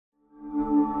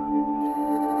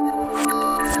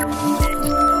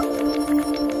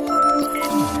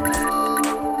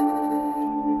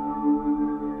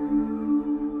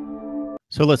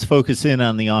So let's focus in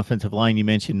on the offensive line. You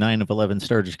mentioned 9 of 11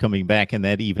 starters coming back, and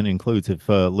that even includes if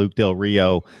Luke Del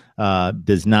Rio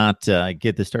does not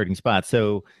get the starting spot.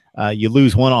 So you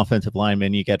lose one offensive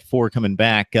lineman, you got 4 coming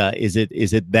back. Is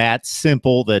it that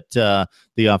simple that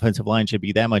the offensive line should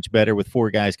be that much better with 4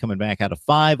 guys coming back out of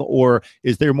 5, or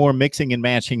is there more mixing and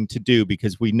matching to do?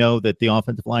 Because we know that the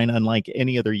offensive line, unlike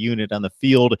any other unit on the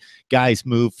field, guys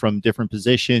move from different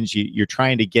positions. You're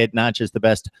trying to get not just the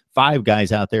best 5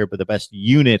 guys out there, but the best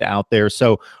unit out there.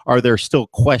 So are there still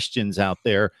questions out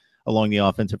there along the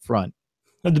offensive front?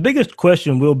 Now, the biggest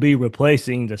question will be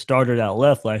replacing the starter that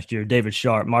left last year, David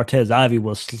Sharp. Martez Ivy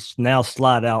will now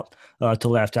slide out to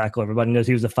left tackle. Everybody knows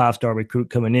he was a 5-star recruit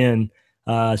coming in.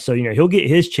 So, he'll get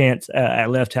his chance at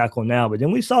left tackle now. But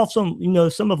then we saw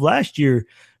some of last year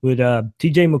with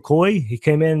TJ McCoy. He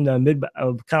came in kind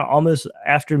of almost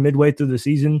after midway through the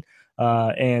season.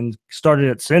 And started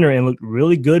at center and looked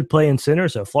really good playing center.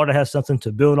 So Florida has something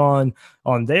to build on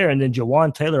there. And then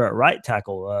Jawan Taylor at right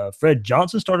tackle. Fred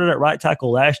Johnson started at right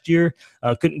tackle last year,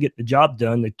 couldn't get the job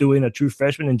done. They threw in a true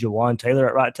freshman and Jawan Taylor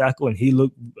at right tackle, and he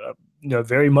looked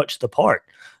very much the part.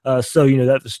 So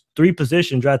that was 3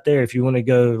 positions right there. If you want to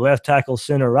go left tackle,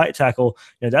 center, right tackle,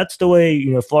 that's the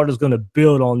way Florida's going to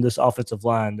build on this offensive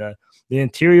line. The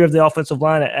interior of the offensive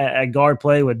line at guard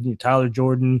play with Tyler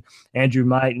Jordan, Andrew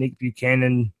Mike, Nick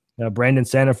Buchanan, Brandon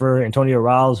Sandifer, Antonio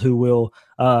Riles, who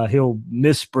he'll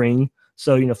miss spring.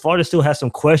 So, Florida still has some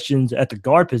questions at the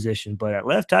guard position, but at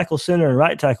left tackle, center, and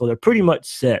right tackle, they're pretty much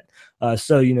set.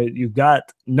 So, you've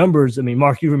got numbers. I mean,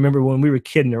 Mark, you remember when we were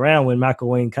kidding around when Michael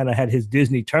Wayne kind of had his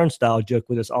Disney turnstile joke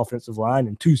with his offensive line,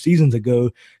 and 2 seasons ago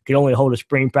could only hold a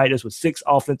spring practice with 6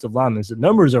 offensive linemen. The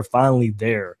numbers are finally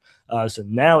there. So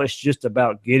now it's just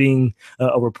about getting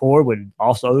a rapport with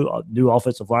also a new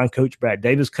offensive line coach, Brad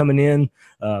Davis, coming in.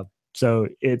 So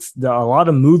it's a lot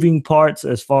of moving parts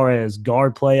as far as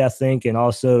guard play, I think, and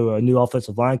also a new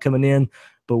offensive line coming in.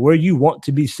 But where you want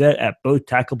to be set at both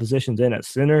tackle positions and at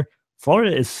center,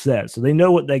 Florida is set. So they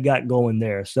know what they got going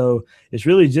there. So it's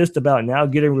really just about now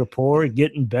getting rapport,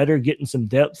 getting better, getting some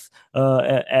depth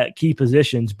at key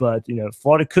positions. But,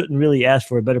 Florida couldn't really ask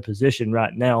for a better position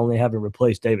right now, only having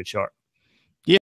replaced David Sharp.